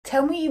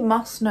Tell me you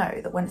must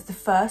know that when it's the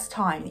first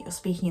time that you're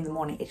speaking in the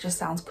morning, it just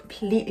sounds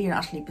completely and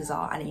utterly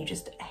bizarre and you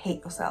just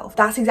hate yourself.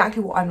 That's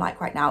exactly what I'm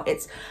like right now.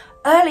 It's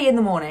early in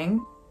the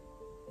morning,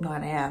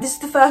 9 AM. This is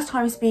the first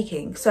time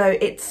speaking, so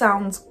it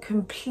sounds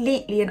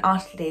completely and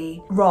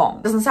utterly wrong.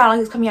 It doesn't sound like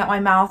it's coming out my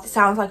mouth. It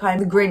sounds like I'm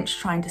the Grinch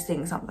trying to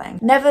sing something.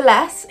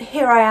 Nevertheless,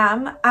 here I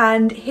am,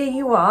 and here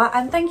you are,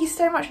 and thank you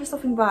so much for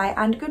stopping by,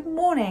 and good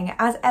morning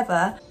as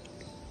ever.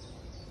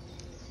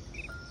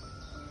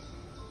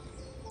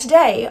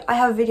 Today, I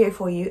have a video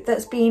for you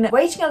that's been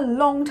waiting a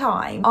long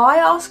time. I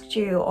asked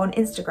you on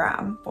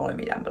Instagram, follow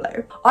me down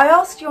below. I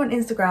asked you on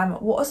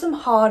Instagram, what are some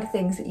hard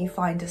things that you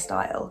find to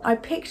style? I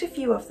picked a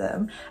few of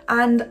them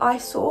and I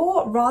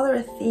saw rather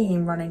a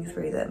theme running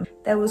through them.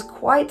 There was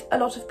quite a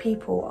lot of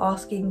people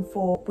asking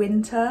for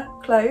winter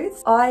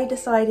clothes. I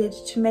decided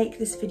to make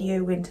this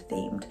video winter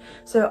themed.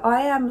 So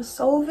I am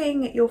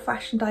solving your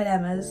fashion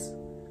dilemmas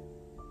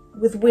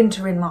with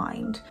winter in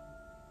mind.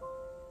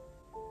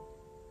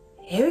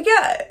 Here we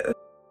go.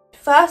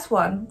 First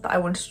one that I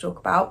wanted to talk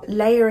about,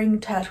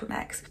 layering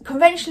turtlenecks.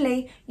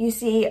 Conventionally, you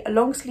see a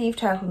long sleeve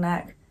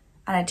turtleneck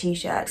and a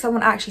t-shirt.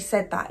 Someone actually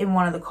said that in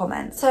one of the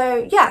comments.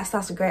 So yes,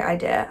 that's a great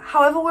idea.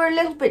 However, we're a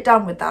little bit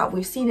done with that.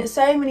 We've seen it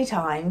so many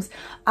times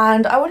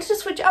and I wanted to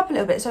switch it up a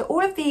little bit. So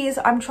all of these,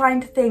 I'm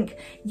trying to think,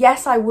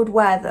 yes, I would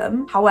wear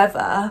them.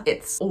 However,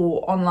 it's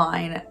all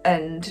online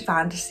and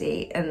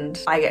fantasy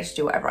and I get to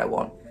do whatever I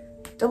want.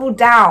 Double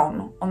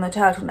down on the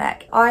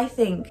turtleneck. I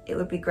think it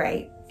would be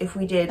great if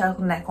we did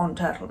turtleneck on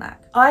turtleneck.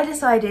 I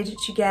decided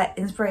to get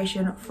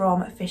inspiration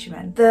from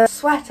fishermen. The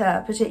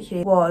sweater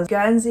particularly was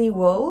Guernsey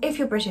wool. If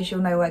you're British,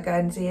 you'll know where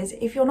Guernsey is.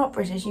 If you're not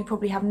British, you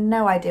probably have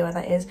no idea where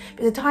that is.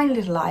 It's a tiny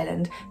little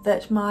island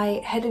that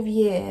my head of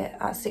year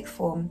at sixth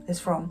form is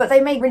from. But they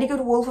make really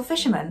good wool for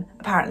fishermen,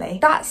 apparently.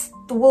 That's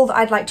the wool that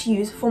I'd like to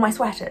use for my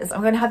sweaters.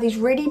 I'm going to have these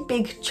really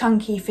big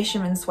chunky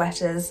fisherman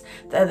sweaters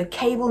that are the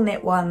cable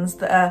knit ones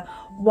that are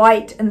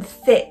white and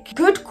thick.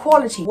 Good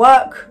quality.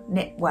 Work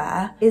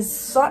knitwear is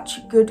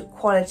such good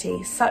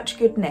quality, such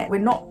good knit. We're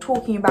not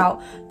talking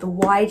about the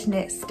wide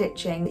knit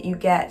stitching that you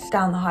get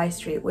down the high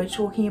street. We're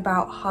talking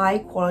about high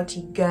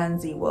quality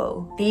Guernsey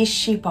wool. These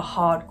sheep are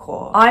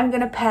hardcore. I'm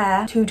going to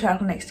pair two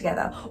turtlenecks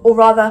together, or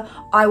rather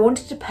I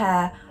wanted to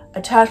pair a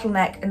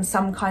turtleneck and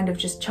some kind of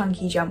just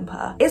chunky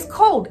jumper. It's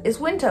cold, it's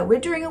winter, we're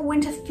doing a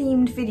winter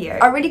themed video.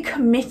 I really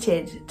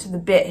committed to the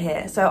bit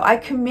here. So I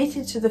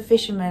committed to the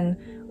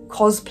fisherman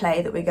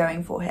cosplay that we're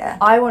going for here.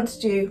 I want to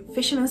do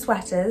fisherman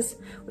sweaters,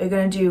 we're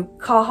going to do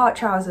Carhartt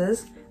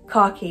trousers,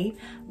 khaki,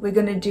 we're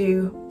going to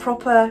do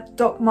proper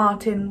Doc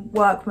Martin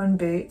workman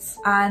boots,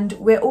 and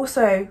we're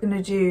also going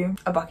to do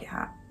a bucket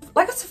hat.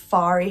 Like a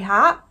safari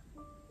hat,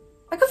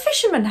 like a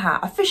fisherman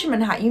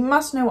hat, you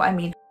must know what I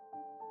mean.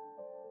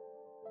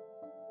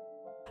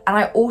 And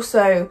I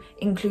also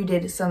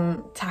included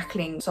some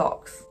tackling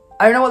socks.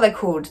 I don't know what they're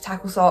called,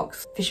 tackle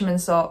socks, fisherman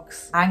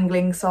socks,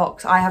 angling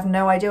socks, I have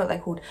no idea what they're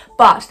called,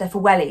 but they're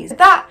for wellies.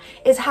 That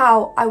is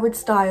how I would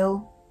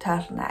style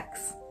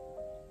turtlenecks.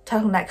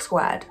 Turtleneck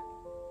squared.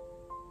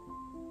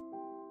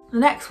 The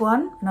next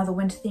one, another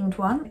winter themed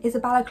one, is a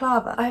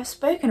balaclava. I have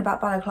spoken about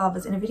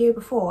balaclavas in a video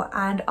before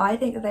and I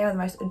think that they are the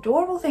most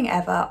adorable thing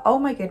ever. Oh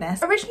my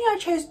goodness. Originally I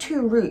chose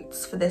two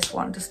routes for this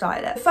one to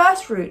style it. The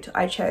first route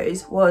I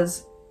chose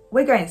was,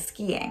 we're going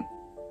skiing.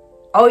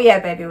 Oh yeah,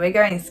 baby, we're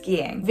going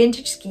skiing.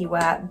 Vintage ski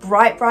wear,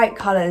 bright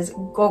colours,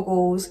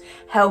 goggles,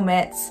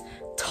 helmets,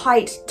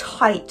 tight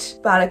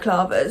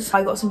balaclavas.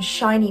 I got some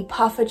shiny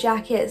puffer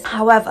jackets.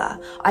 However,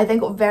 I then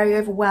got very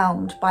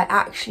overwhelmed by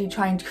actually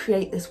trying to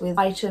create this with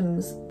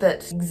items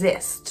that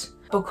exist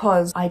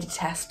because I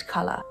detest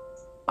colour.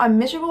 I'm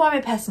miserable, I'm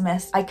a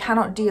pessimist, I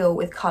cannot deal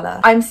with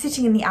colour. I'm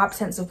sitting in the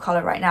absence of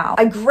colour right now.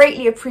 I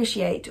greatly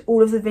appreciate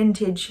all of the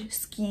vintage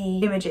ski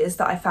images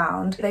that I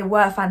found. They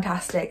were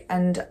fantastic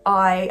and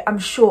I am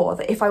sure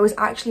that if I was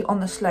actually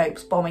on the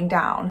slopes bombing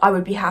down, I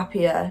would be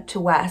happier to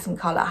wear some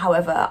colour.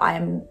 However, I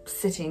am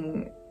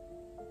sitting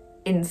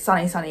in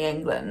sunny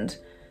England,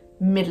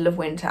 middle of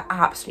winter,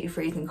 absolutely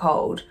freezing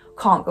cold,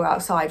 can't go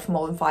outside for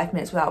more than 5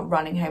 minutes without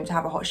running home to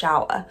have a hot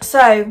shower.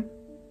 So,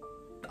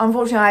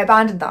 unfortunately, I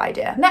abandoned that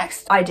idea.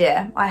 Next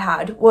idea I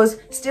had was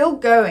still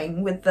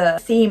going with the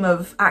theme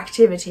of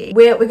activity.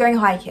 We're going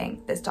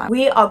hiking this time.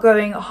 We are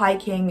going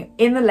hiking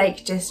in the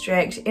Lake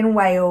District in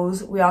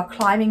Wales. We are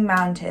climbing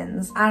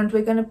mountains and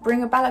we're going to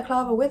bring a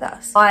balaclava with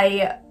us.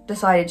 I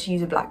decided to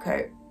use a black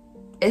coat.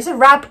 It's a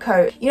rab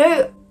coat. You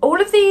know,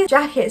 all of these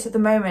jackets at the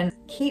moment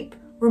keep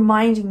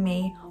reminding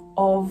me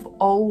of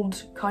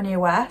old Kanye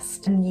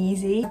West and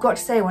Yeezy. I've got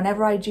to say,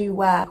 whenever I do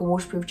wear a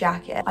waterproof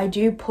jacket, I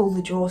do pull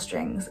the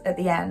drawstrings at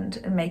the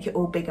end and make it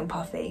all big and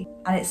puffy.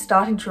 And it's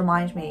starting to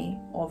remind me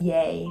of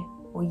Ye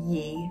or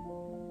Yee,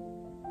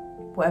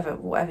 whatever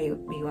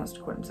he wants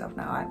to call himself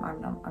now.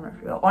 I'm not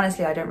sure.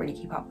 Honestly, I don't really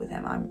keep up with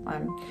him.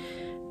 I'm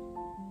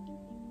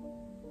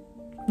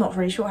not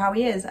really sure how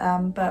he is,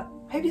 but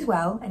hope he's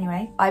well.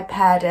 Anyway, I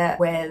paired it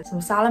with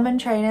some Salomon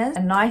trainers, a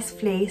nice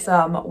fleece,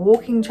 some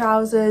walking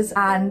trousers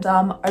and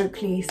some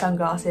Oakley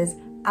sunglasses.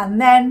 And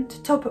then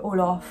to top it all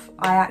off,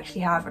 I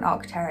actually have an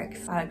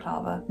Arc'teryx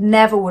balaclava.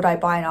 Never would I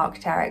buy an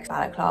Arc'teryx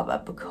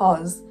balaclava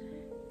because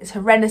it's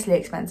horrendously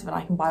expensive and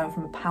I can buy one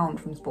from £1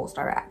 from Sports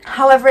Direct.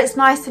 However, it's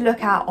nice to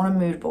look at on a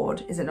mood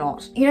board, is it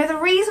not? You know, the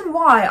reason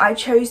why I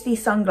chose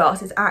these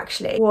sunglasses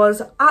actually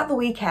was at the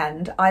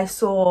weekend I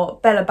saw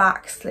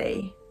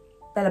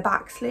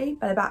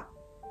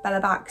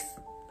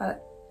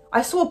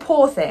I saw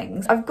Poor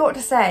Things. I've got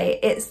to say,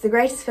 it's the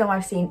greatest film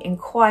I've seen in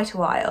quite a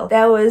while.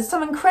 There was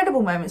some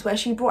incredible moments where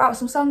she brought out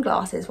some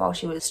sunglasses while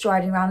she was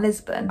striding around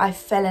Lisbon. I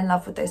fell in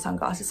love with those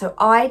sunglasses. So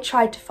I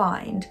tried to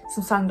find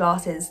some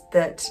sunglasses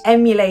that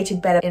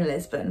emulated Bella in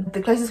Lisbon.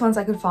 The closest ones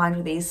I could find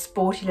were these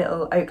sporty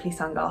little Oakley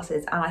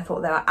sunglasses, and I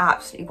thought they were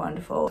absolutely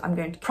wonderful. I'm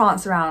going to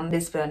prance around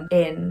Lisbon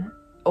in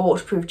a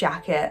waterproof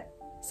jacket,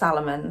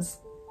 Salomons,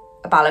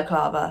 a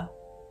balaclava,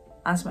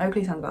 and some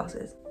Oakley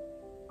sunglasses.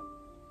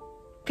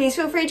 Please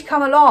feel free to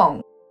come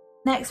along.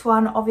 Next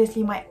one,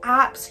 obviously my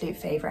absolute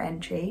favourite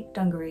entry,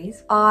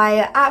 dungarees.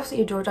 I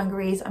absolutely adore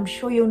dungarees. I'm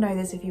sure you'll know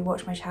this if you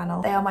watch my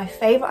channel. They are my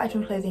favourite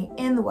item of clothing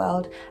in the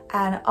world,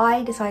 and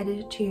I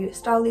decided to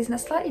style these in a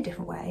slightly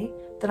different way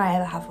than I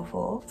ever have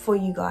before for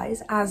you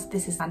guys, as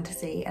this is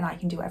fantasy and I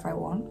can do whatever I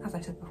want, as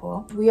I've said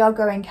before. We are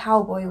going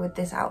cowboy with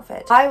this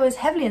outfit. I was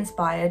heavily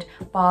inspired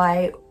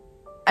by,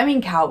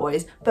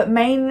 cowboys, but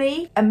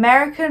mainly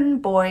American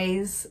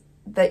boys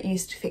that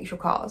used to fix your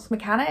cars.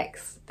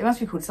 Mechanics? They must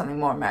be called something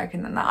more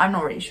American than that, I'm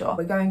not really sure.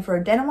 We're going for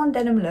a denim on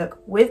denim look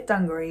with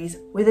dungarees,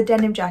 with a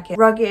denim jacket,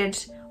 rugged,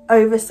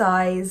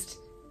 oversized,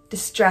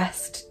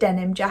 distressed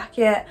denim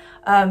jacket,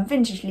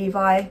 vintage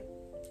Levi,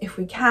 if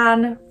we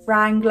can,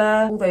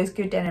 Wrangler, all those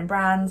good denim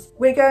brands.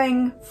 We're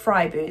going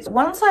fry boots.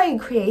 Once I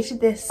created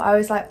this, I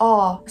was like,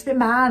 oh, it's a bit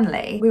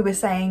manly. We were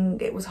saying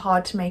it was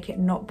hard to make it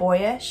not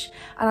boyish.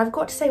 And I've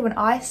got to say, when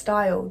I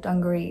style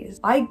dungarees,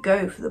 I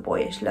go for the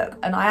boyish look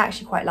and I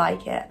actually quite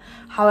like it.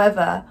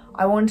 However,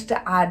 I wanted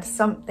to add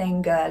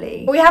something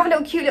girly. We have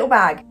a cute little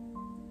bag.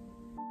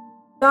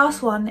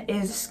 Last one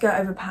is skirt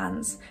over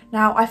pants.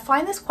 Now, I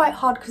find this quite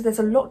hard because there's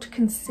a lot to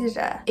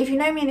consider. If you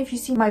know me and if you've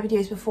seen my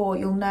videos before,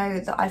 you'll know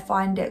that I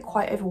find it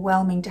quite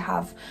overwhelming to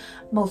have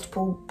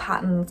multiple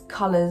patterns,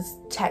 colours,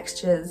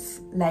 textures,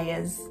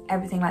 layers,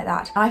 everything like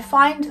that. And I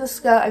find the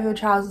skirt over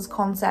trousers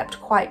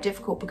concept quite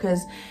difficult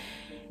because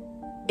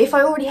if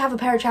I already have a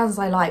pair of trousers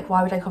I like,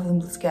 why would I cover them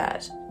with a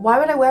skirt? Why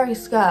would I wear a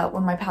skirt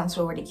when my pants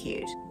are already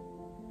cute?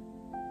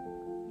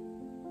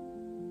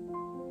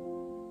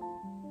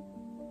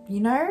 You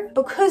know?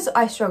 Because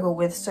I struggle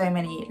with so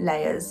many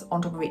layers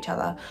on top of each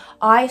other,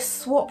 I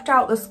swapped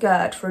out the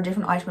skirt for a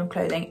different item of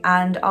clothing,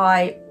 and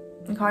I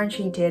kind of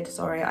cheated,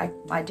 sorry,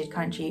 I did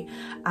kind of cheat,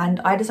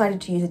 and I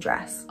decided to use a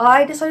dress.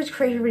 I decided to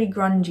create a really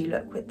grungy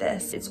look with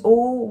this. It's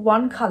all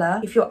one colour.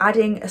 If you're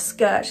adding a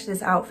skirt to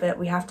this outfit,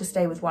 we have to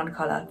stay with one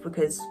colour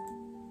because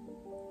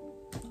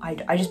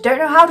I just don't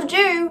know how to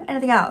do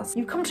anything else.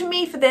 You've come to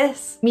me for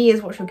this. Me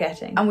is what you're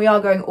getting. And we are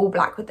going all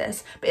black with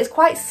this, but it's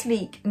quite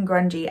sleek and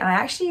grungy and I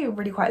actually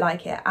really quite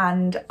like it,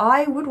 and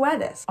I would wear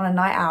this on a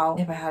night out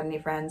if I had any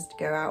friends to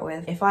go out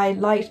with. If I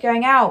liked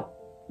going out,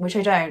 which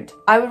I don't,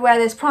 I would wear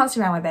this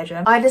prancing around my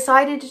bedroom. I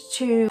decided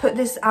to put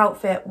this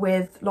outfit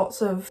with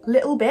lots of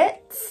little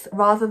bits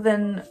rather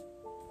than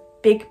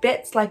big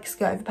bits like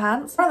skirt over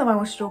pants. One of them I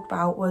wanted to talk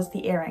about was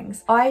the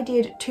earrings. I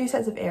did 2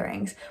 sets of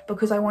earrings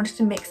because I wanted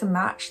to mix and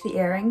match the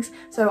earrings.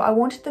 So I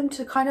wanted them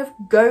to kind of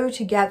go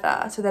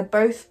together. So they're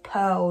both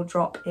pearl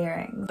drop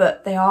earrings,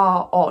 but they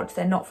are odd.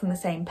 They're not from the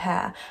same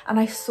pair. And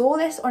I saw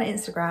this on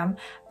Instagram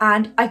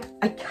and I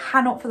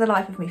cannot for the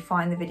life of me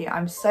find the video.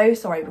 I'm so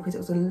sorry because it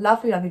was a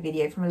lovely, lovely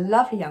video from a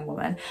lovely young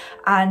woman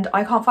and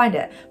I can't find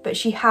it. But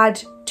she had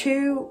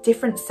 2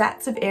 different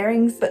sets of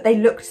earrings, but they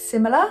looked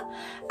similar,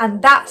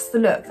 and that's the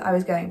look that I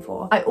was going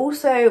for. I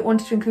also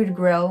wanted to include a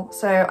grill,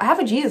 so I have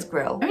a Jesus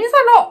grill. I mean, is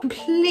that not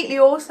completely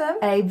awesome?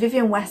 A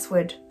Vivienne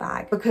Westwood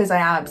bag, because I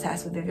am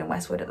obsessed with Vivienne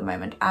Westwood at the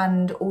moment,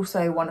 and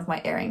also one of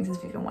my earrings is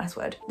Vivienne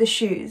Westwood. The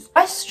shoes.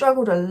 I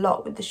struggled a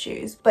lot with the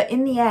shoes, but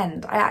in the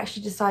end, I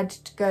actually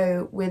decided to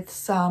go with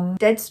some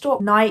dead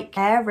stock Nike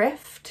Air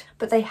Rift,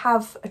 but they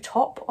have a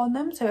top on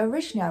them. So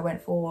originally I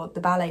went for the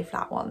ballet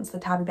flat ones, the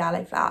tabby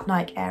ballet flat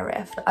Nike Air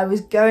Rift. I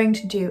was going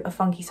to do a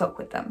funky sock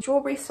with them.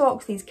 Strawberry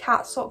socks, these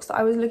cat socks that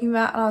I was looking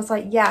at, and I was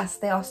like, yes,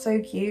 they are so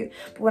cute.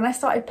 But when I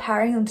started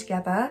pairing them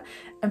together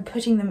and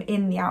putting them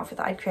in the outfit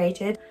that I'd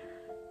created,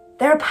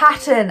 they're a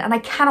pattern and I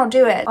cannot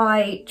do it.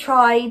 I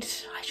tried.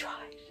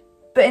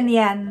 But in the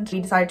end,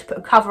 we decided to put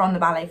a cover on the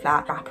ballet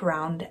flat, wrap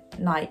around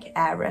Nike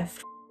Air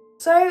Rift.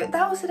 So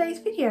that was today's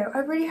video. I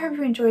really hope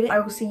you enjoyed it. I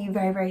will see you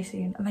very, very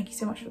soon. And thank you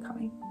so much for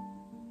coming.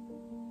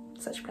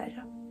 Such a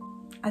pleasure,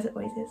 as it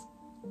always is.